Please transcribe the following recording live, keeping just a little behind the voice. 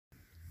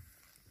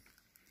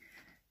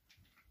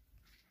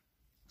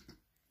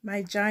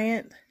My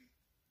giant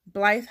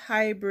Blythe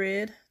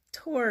hybrid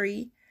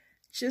Tori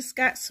just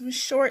got some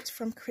shorts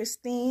from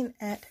Christine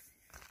at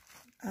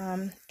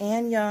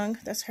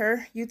Anneyeong. That's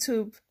her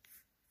YouTube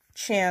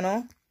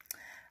channel.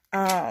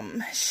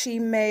 She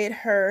made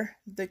her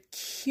the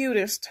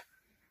cutest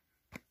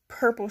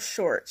purple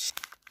shorts.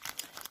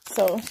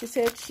 So she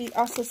said she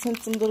also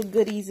sent some little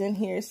goodies in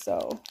here.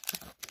 So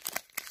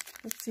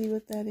let's see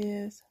what that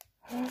is.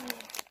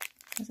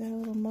 Is that a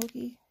little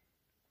emoji?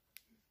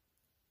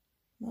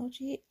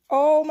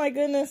 Oh my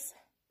goodness.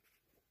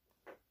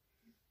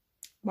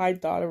 My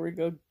daughter would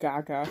go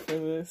gaga for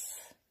this.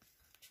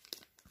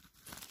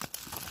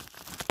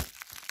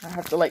 I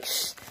have to like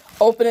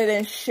open it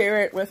and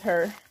share it with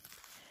her.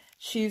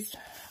 She's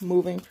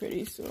moving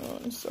pretty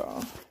soon, so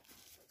I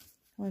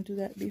want to do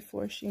that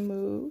before she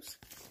moves.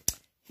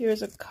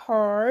 Here's a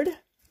card.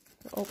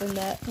 We'll open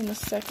that in a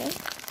second.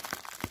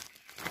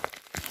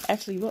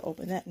 Actually, we'll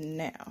open that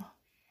now.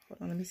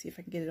 Hold on, let me see if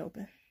I can get it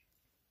open.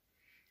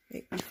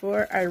 Wait,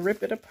 before I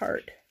rip it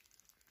apart.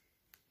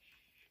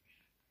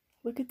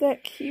 Look at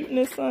that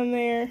cuteness on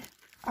there.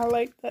 I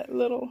like that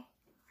little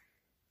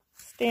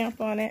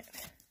stamp on it.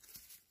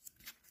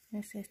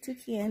 It says to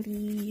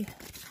candy.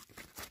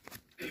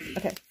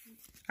 Okay,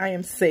 I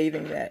am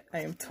saving that. I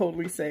am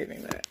totally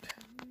saving that.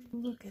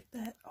 Look at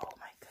that. Oh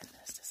my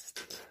goodness, this is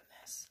the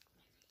cuteness.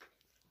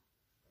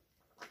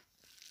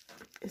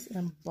 It's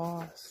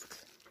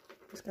embossed.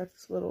 It's got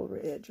this little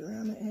ridge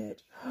around the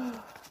edge.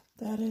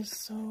 That is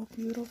so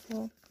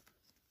beautiful.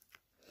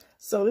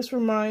 So this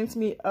reminds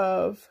me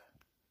of,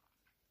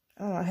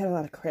 I don't know, I had a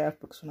lot of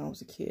craft books when I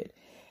was a kid.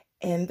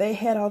 And they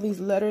had all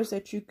these letters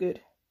that you could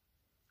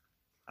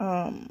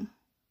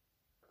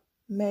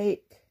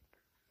make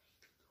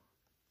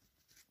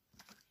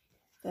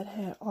that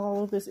had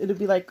all of this. It would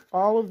be like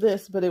all of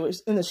this, but it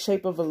was in the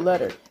shape of a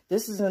letter.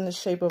 This is in the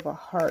shape of a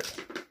heart.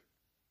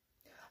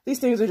 These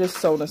things are just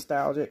so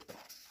nostalgic.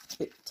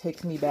 It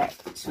takes me back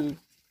to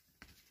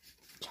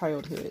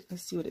childhood.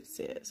 Let's see what it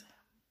says.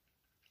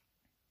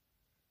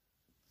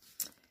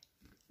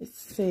 It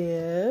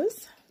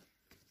says,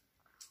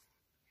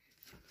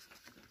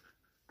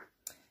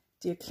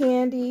 "Dear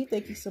Candy,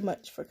 thank you so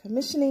much for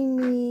commissioning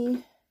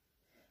me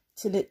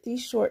to knit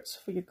these shorts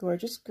for your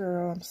gorgeous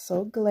girl. I'm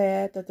so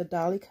glad that the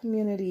Dolly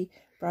community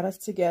brought us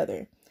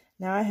together.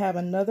 Now I have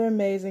another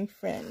amazing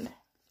friend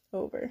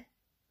over."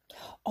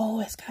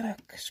 Oh, it's got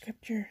a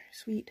scripture.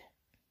 Sweet.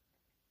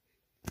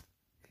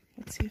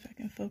 Let's see if I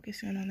can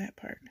focus in on that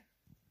part.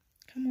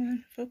 Come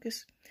on,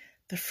 focus.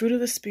 "The fruit of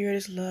the Spirit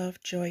is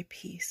love, joy,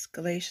 peace."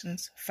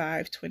 Galatians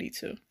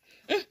 5:22.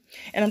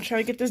 And I'm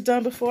trying to get this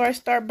done before I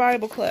start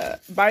Bible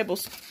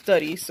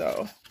study.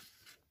 So,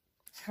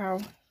 how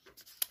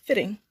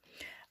fitting.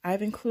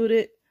 I've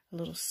included a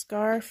little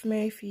scarf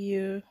made for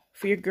you,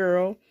 for your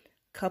girl.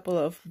 A couple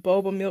of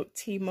boba milk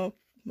tea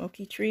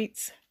mochi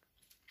treats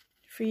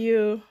for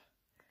you.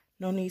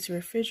 No need to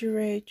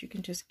refrigerate. You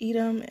can just eat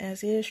them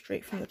as is,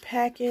 straight from the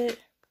packet.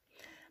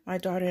 My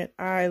daughter and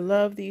I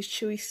love these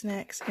chewy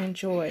snacks.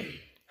 Enjoy.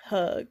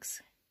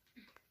 Hugs.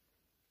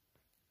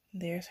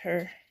 There's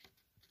her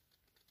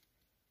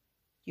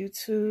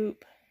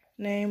YouTube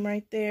name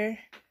right there.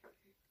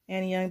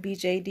 Anneyeong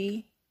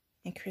BJD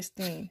and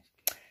Christine.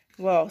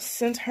 Well,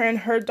 since her and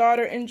her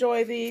daughter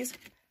enjoy these,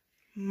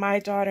 my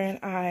daughter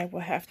and I will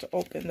have to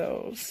open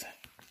those.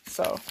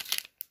 So,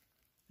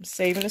 I'm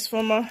saving this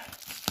for my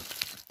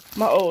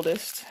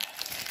oldest.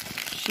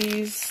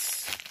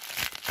 She's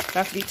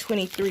about to be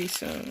 23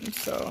 soon,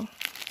 so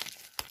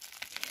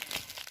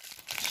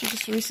she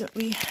just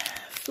recently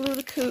flew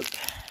the coop,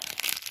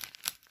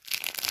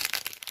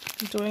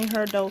 doing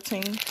her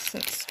adulting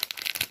since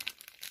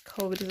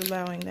COVID is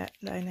allowing that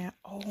now.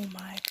 Oh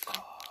my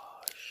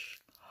gosh.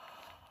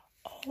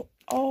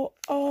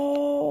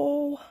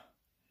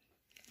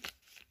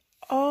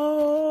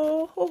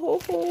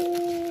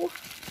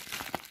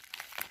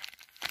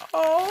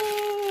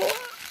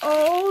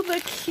 Oh,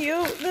 the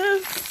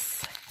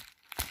cuteness.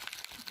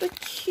 The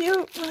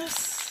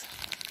cuteness.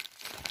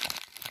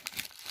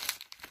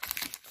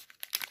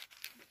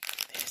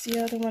 There's the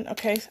other one.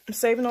 Okay, I'm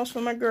saving those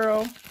for my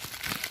girl.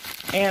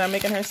 And I'm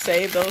making her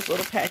save those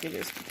little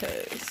packages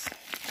because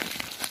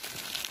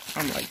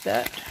I'm like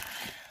that.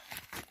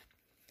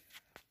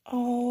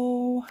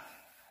 Oh,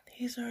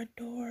 these are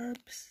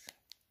adorbs.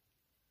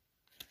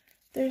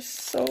 They're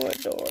so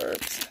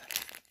adorbs.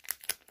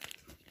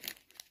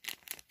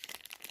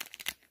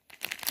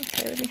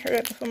 Okay, let me hurry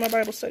up before my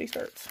Bible study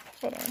starts.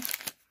 Hold on.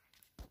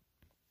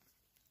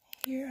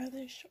 Here are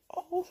the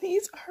oh,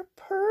 these are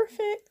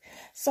perfect.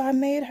 So I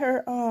made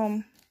her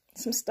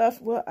some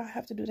stuff. Well, I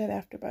have to do that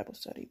after Bible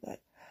study,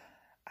 but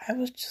I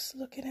was just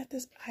looking at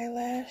this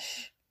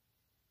eyelash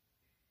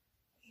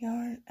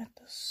yarn at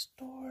the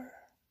store.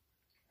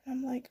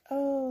 I'm like,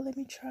 oh, let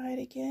me try it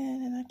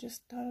again. And I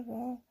just thought of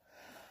all.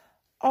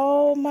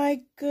 Oh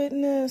my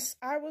goodness.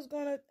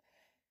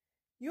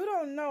 You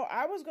don't know,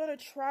 I was going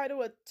to try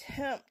to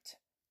attempt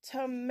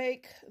to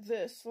make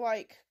this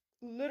like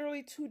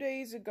literally 2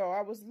 days ago.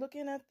 I was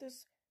looking at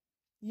this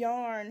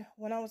yarn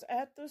when I was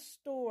at the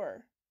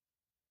store.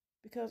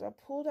 because I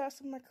pulled out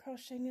some of my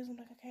crochet needles. I'm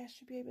like, okay, I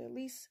should be able to at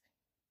least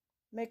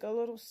make a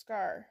little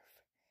scarf.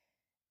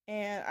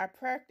 And I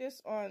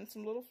practiced on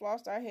some little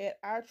floss I had.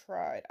 I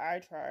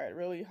tried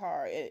really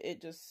hard.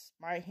 It just,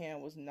 my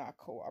hand was not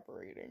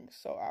cooperating.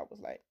 So I was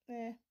like,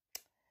 eh.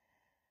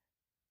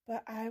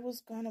 But I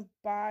was gonna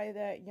buy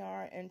that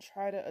yarn and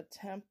try to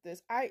attempt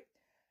this.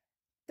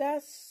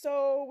 That's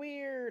so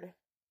weird.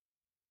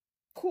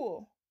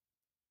 Cool.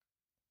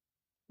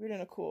 Weird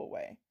in a cool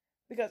way.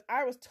 Because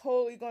I was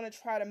totally gonna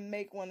try to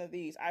make one of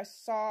these. I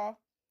saw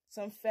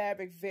some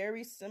fabric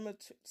very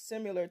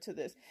similar to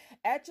this.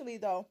 Actually,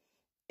 though,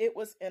 it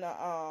was in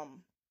a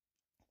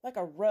like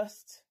a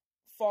rust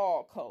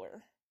fall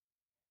color,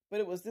 but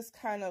it was this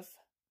kind of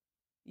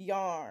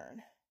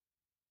yarn,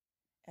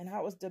 and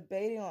I was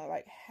debating on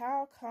like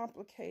how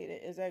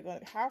complicated is that going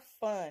to, how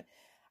fun.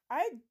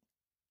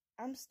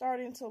 I'm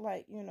starting to,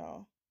 like, you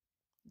know,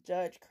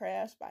 judge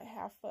crafts by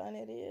how fun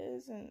it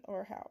is and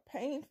or how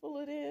painful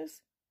it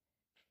is.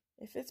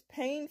 If it's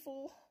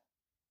painful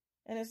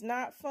and it's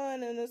not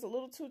fun and it's a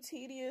little too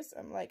tedious,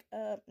 I'm like,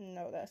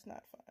 no, that's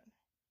not fun.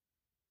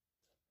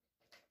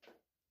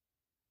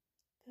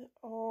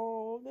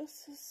 Oh,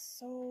 this is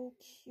so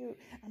cute.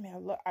 I mean,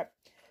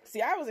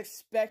 I was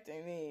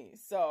expecting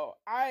these, so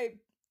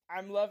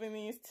I'm loving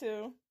these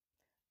too.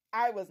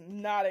 I was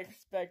not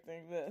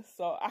expecting this,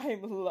 so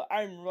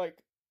I'm like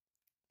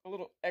a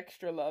little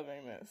extra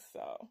loving this,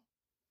 so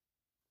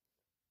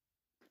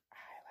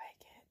I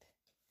like it.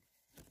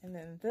 And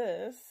then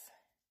this,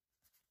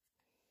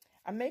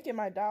 I'm making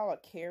my doll a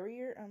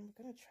carrier. I'm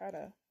gonna try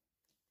to,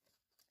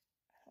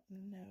 I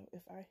don't know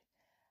if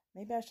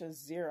maybe I should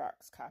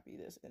Xerox copy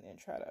this and then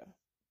try to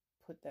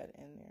put that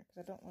in there, because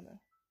I don't want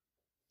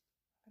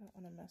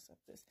to mess up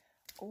this.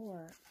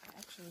 Or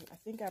actually, I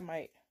think I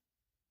might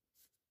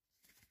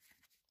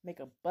make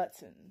a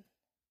button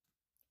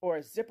or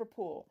a zipper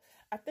pull.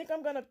 I think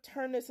I'm gonna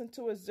turn this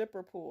into a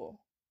zipper pull.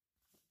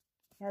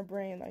 My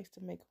brain likes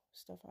to make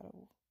stuff out of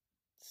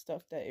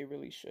stuff that it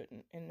really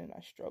shouldn't, and then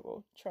I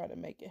struggle trying to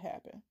make it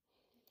happen.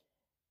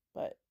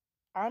 But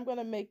I'm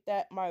gonna make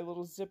that my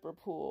little zipper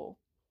pull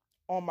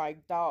on my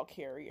doll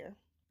carrier.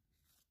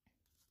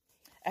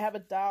 I have a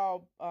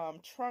doll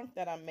trunk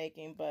that I'm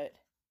making, but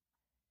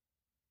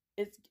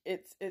it's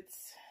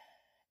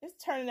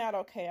turning out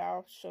okay.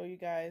 I'll show you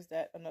guys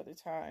that another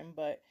time,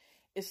 but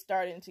it's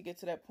starting to get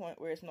to that point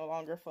where it's no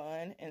longer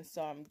fun, and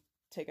so I'm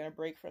taking a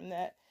break from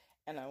that,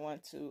 and I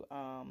want to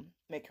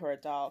make her a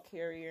doll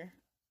carrier.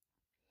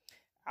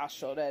 I'll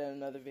show that in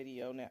another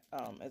video now,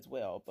 as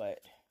well, but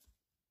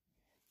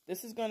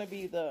this is going to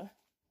be the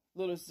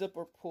little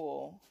zipper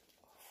pull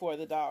for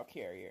the doll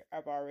carrier.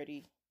 I've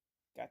already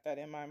got that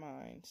in my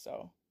mind,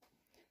 so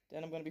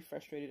then I'm going to be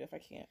frustrated if I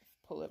can't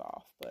pull it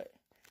off, but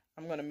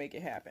I'm going to make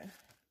it happen.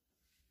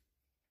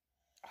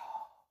 Oh.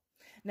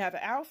 Now,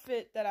 the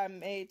outfit that I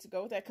made to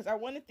go with that, because I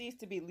wanted these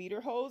to be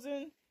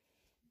lederhosen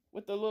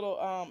with the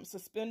little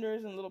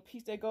suspenders and little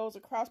piece that goes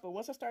across, but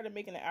once I started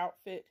making the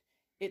outfit,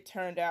 it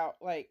turned out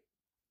like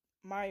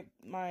my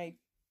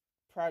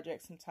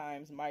projects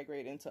sometimes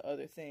migrate into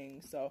other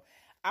things, so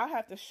I'll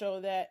have to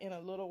show that in a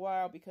little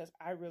while, because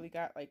I really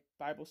got like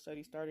Bible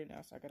study started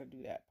now, so I got to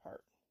do that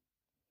part.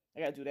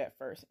 I got to do that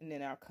first, and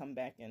then I'll come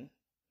back and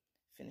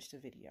finish the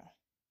video.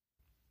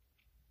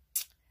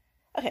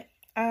 Okay,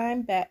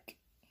 I'm back.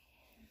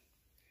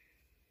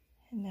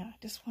 And now I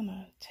just want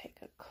to take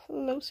a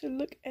closer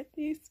look at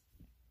these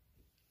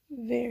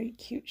very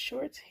cute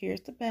shorts.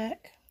 Here's the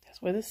back.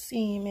 That's where the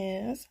seam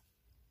is.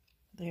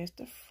 There's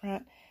the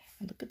front.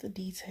 And look at the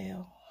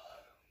detail.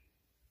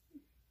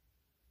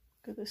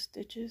 Look at the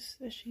stitches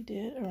that she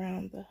did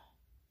around the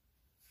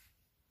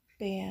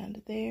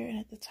band there and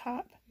at the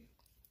top.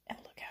 And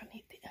look how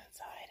neat the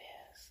inside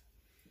is.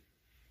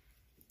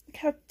 Look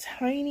how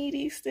tiny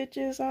these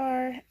stitches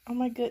are. Oh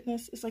my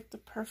goodness. It's like the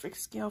perfect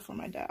scale for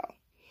my doll.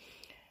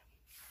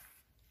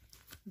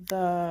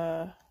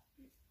 The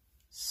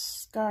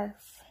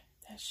scarf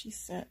that she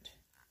sent,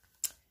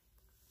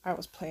 I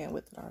was playing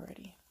with it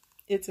already.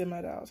 It's in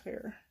my doll's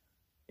hair.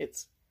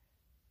 It's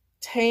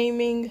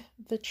taming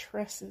the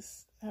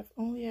tresses. If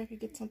only I could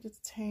get something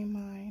to tame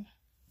mine.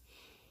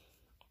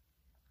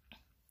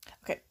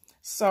 Okay,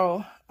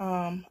 so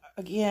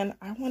again,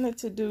 I wanted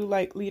to do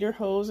like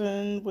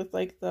lederhosen with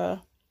like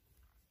the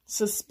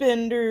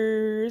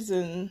suspenders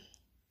and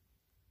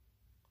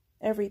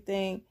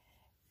everything.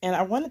 And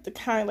I wanted to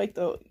kind of like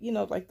the, you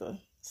know, like the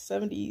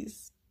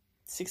 70s,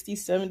 60s,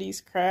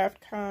 70s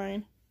craft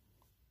kind.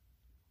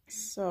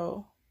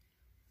 So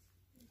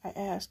I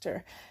asked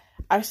her.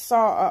 I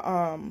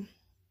saw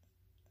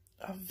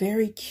a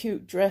very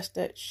cute dress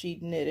that she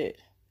knitted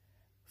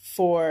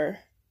for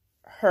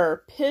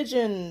her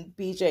pigeon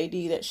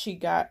BJD that she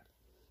got.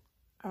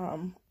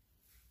 And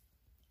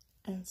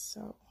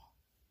so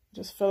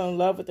just fell in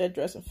love with that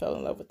dress and fell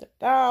in love with the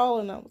doll.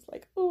 And I was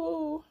like,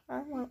 ooh,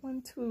 I want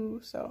one too.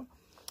 So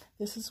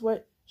this is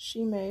what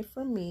she made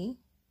for me.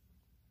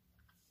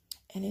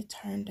 And it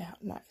turned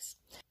out nice.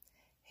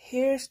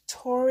 Here's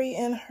Tori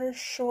in her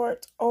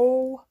shorts.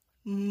 Oh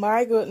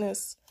my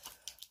goodness.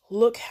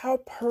 Look how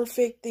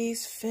perfect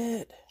these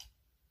fit.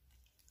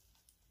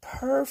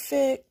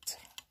 Perfect.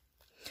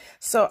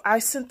 So I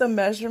sent the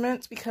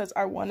measurements because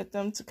I wanted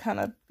them to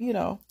kind of, you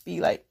know, be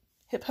like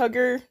hip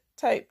hugger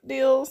type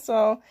deal.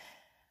 So,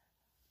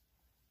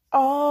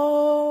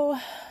 oh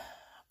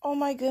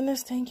my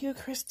goodness. Thank you,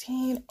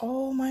 Christine.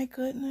 Oh my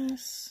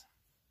goodness.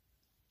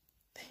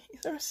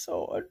 These are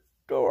so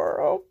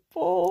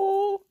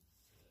adorable.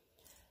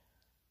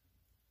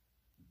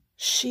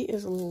 She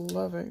is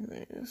loving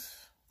these.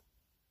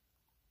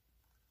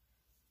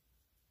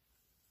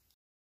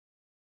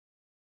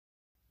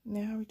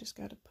 Now we just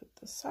got to put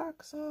the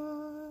socks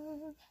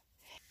on.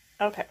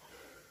 Okay.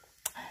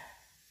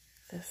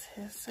 This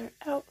is her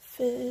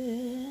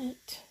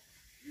outfit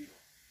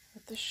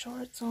with the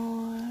shorts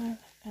on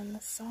and the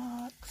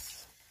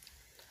socks.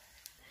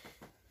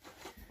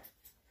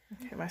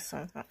 Okay, my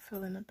son's not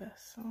feeling the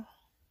best, so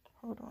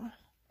hold on.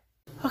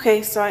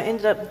 Okay, so I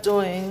ended up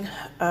doing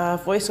a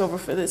voiceover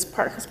for this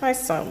part because my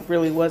son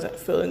really wasn't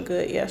feeling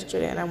good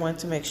yesterday and I wanted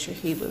to make sure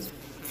he was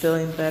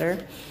feeling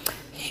better.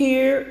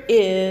 Here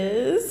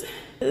is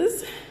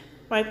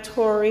my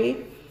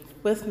Tori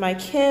with my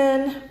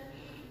Ken,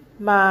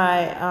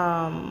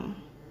 my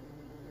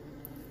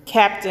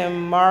Captain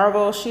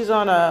Marvel. She's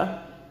on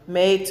a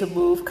made to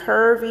move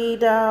curvy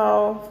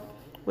doll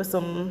with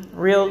some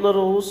real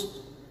little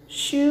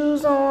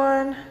shoes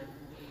on.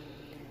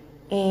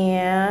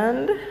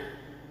 And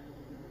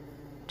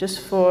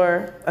just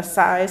for a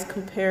size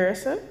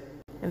comparison.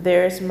 And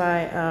there's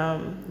my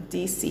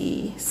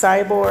DC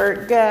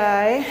Cyborg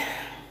guy.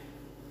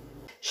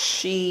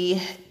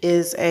 She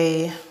is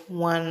a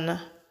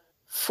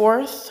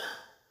 1/4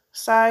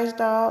 size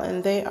doll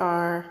and they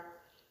are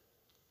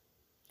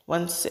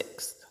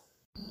 1/6.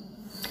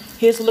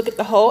 Here's a look at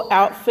the whole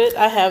outfit.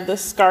 I have the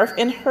scarf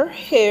in her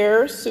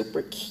hair,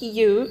 super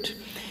cute.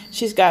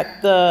 She's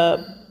got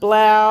the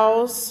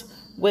blouse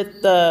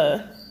with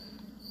the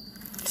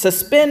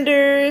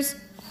suspenders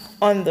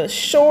on the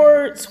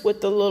shorts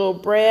with the little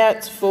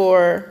brads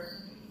for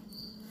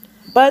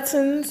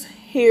buttons.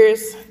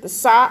 Here's the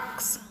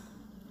socks.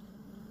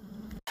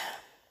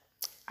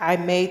 I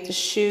made the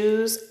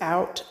shoes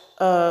out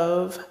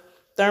of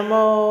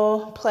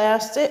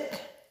thermoplastic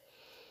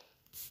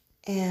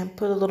and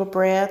put a little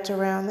brads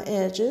around the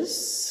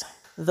edges.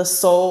 The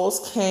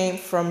soles came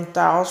from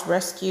Dolls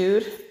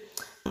Rescued.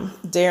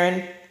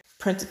 Darren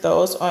printed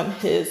those on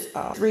his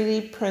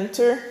 3D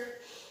printer.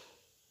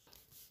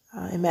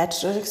 It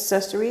matched her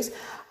accessories.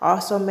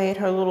 Also made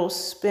her little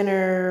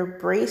spinner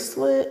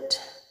bracelet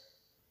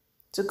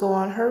to go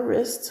on her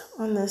wrist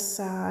on this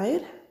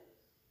side.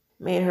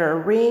 Made her a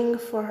ring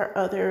for her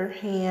other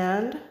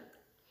hand.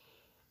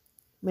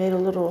 Made a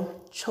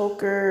little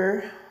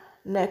choker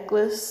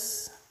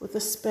necklace with a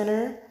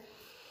spinner.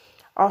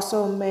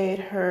 Also made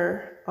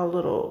her a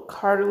little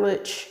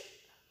cartilage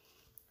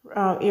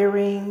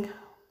earring.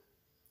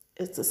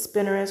 It's a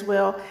spinner as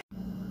well.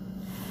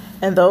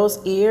 And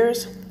those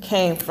ears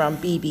came from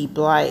Bebe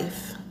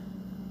Blythe.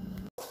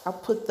 I'll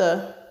put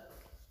the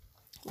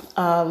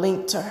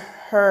link to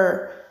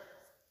her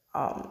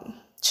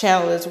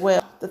channel as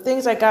well. The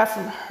things I got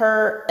from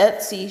her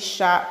Etsy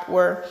shop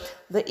were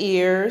the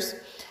ears.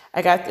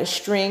 I got the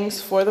strings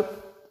for the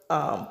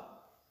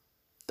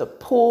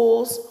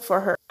pulls for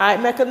her eye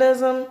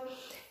mechanism.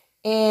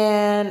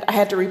 And I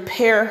had to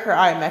repair her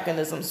eye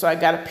mechanism. So I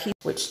got a piece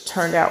which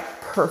turned out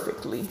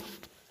perfectly.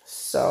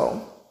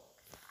 So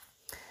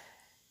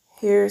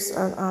here's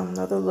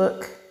another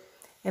look.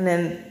 And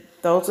then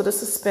those are the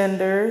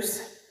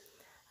suspenders.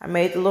 I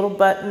made the little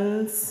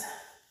buttons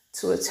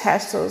to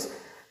attach those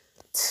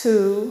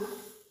to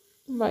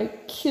my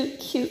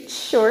cute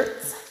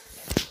shorts.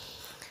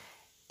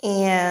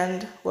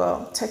 And,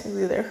 well,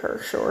 technically they're her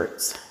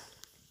shorts.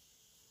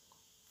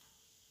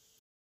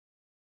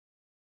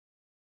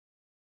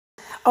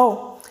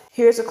 Oh,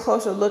 here's a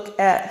closer look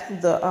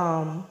at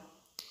the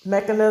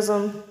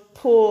mechanism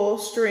pull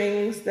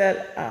strings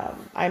that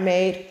I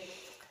made.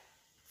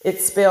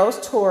 It spells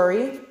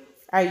Tori.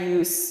 I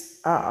used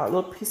a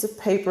little piece of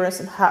paper and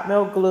some hot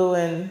melt glue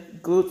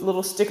and glued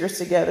little stickers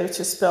together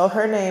to spell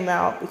her name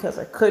out because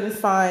I couldn't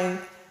find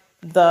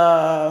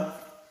the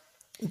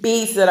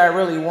beads that I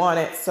really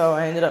wanted, so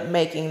I ended up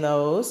making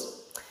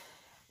those.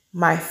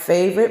 My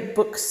favorite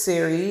book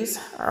series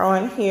are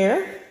on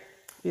here.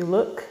 If you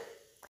look,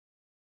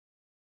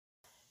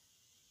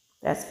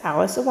 that's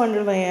Alice in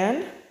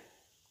Wonderland,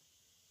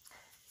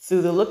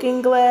 Through the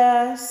Looking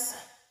Glass,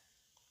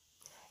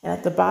 and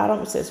at the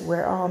bottom it says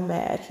We're All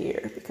Mad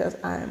Here because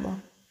I'm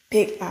a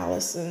big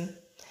Alice in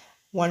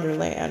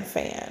Wonderland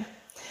fan.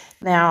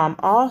 Now I'm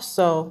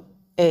also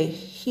a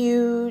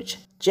huge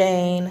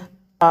Jane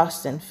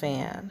Austen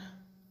fan.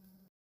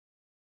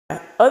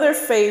 My other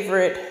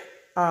favorite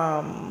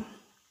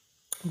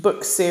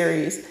book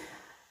series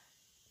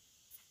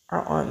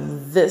are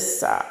on this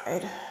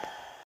side.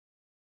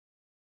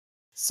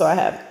 So I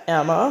have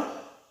Emma.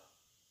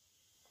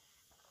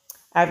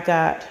 I've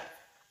got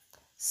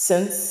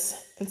Sense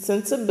and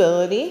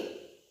Sensibility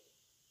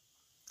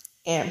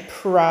and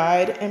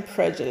Pride and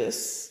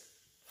Prejudice.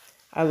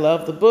 I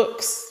love the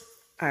books.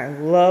 I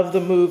love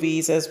the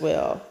movies as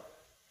well.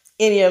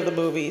 Any of the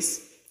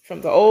movies,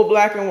 from the old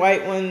black and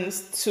white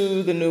ones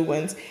to the new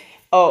ones.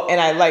 Oh, and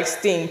I like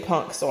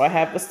steampunk, so I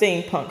have a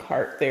steampunk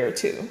heart there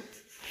too.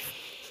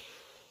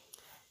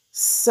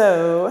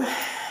 So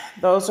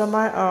those are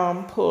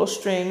my pull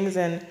strings,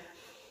 and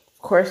of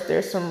course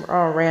there's some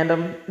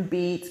random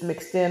beads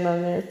mixed in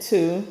on there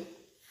too.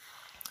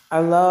 I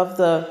love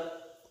the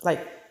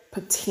like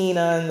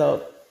patina and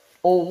the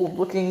old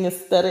looking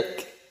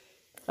aesthetic.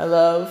 I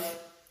love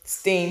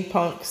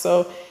steampunk,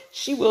 so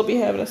she will be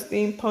having a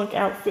steampunk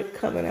outfit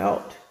coming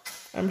out,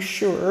 I'm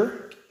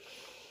sure.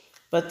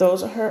 But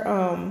those are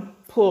her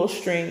pull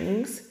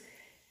strings,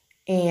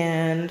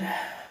 and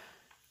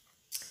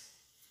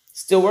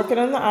still working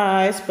on the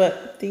eyes,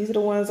 but these are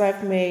the ones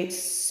I've made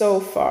so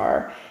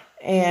far.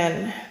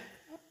 And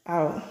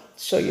I'll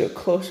show you a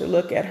closer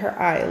look at her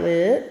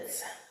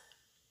eyelids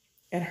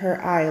and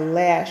her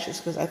eyelashes,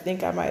 because I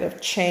think I might have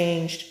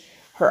changed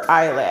her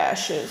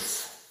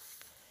eyelashes.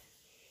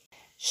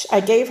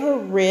 I gave her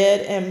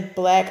red and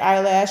black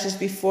eyelashes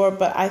before,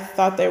 but I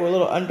thought they were a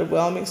little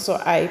underwhelming, so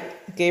I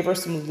gave her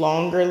some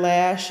longer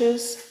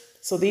lashes.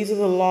 So these are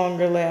the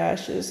longer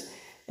lashes.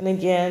 And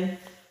again,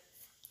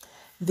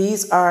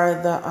 these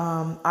are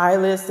the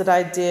eyelids that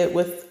I did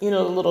with, you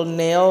know, the little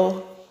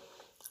nail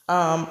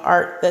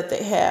art that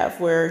they have,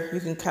 where you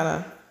can kind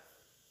of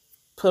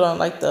put on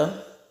like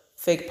the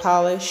fake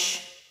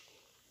polish.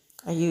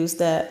 I used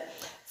that.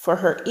 For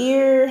her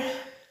ear,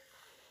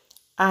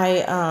 I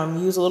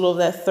use a little of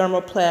that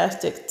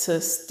thermoplastic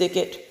to stick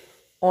it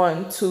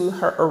onto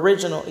her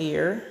original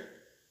ear.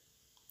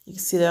 You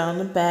can see that on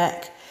the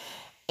back.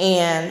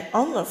 And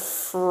on the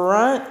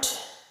front,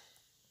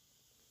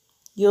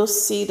 you'll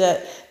see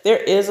that there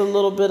is a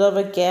little bit of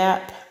a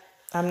gap.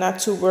 I'm not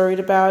too worried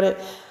about it.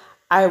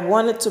 I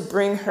wanted to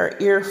bring her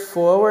ear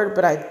forward,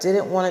 but I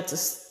didn't want it to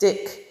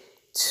stick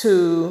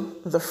to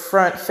the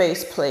front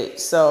faceplate.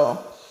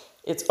 So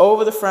it's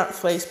over the front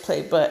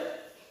faceplate, but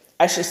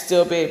I should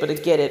still be able to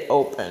get it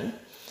open.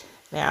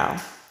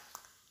 Now,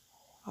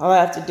 all I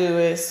have to do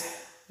is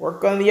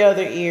work on the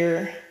other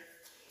ear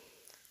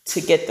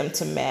to get them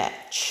to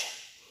match.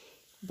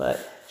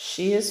 But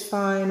she is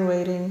fine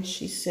waiting.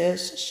 She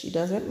says she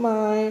doesn't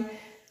mind.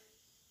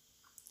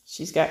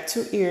 She's got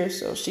 2 ears,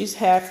 so she's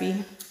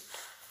happy.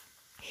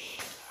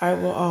 I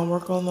will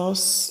work on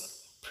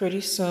those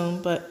pretty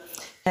soon, but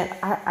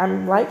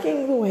I'm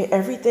liking the way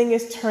everything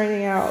is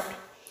turning out.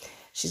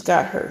 She's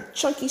got her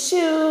chunky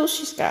shoes.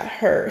 She's got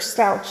her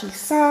slouchy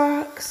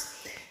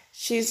socks.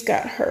 She's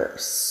got her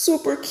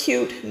super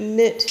cute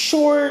knit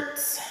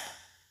shorts.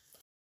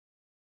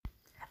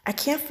 I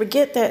can't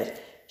forget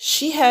that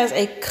she has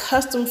a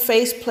custom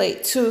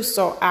faceplate too,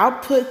 so I'll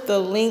put the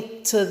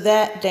link to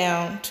that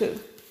down too.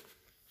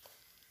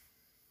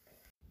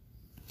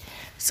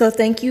 So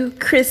thank you,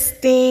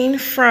 Christine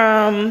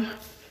from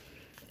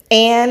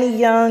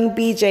Anneyeong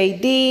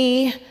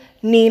BJD,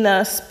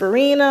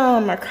 NinaSpirina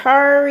on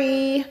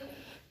Mercari,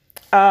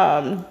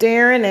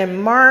 Darren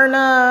and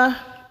Marna,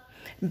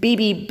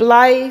 Bebe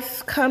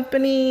Blythe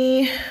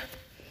Company.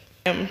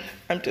 I'm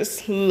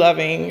just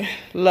loving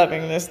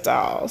this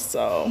doll.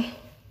 So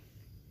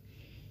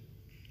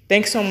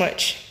thanks so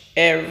much,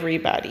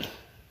 everybody.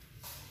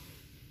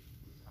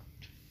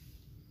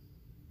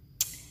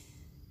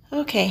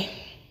 Okay,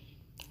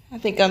 I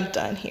think I'm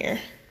done here.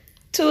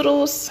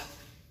 Toodles.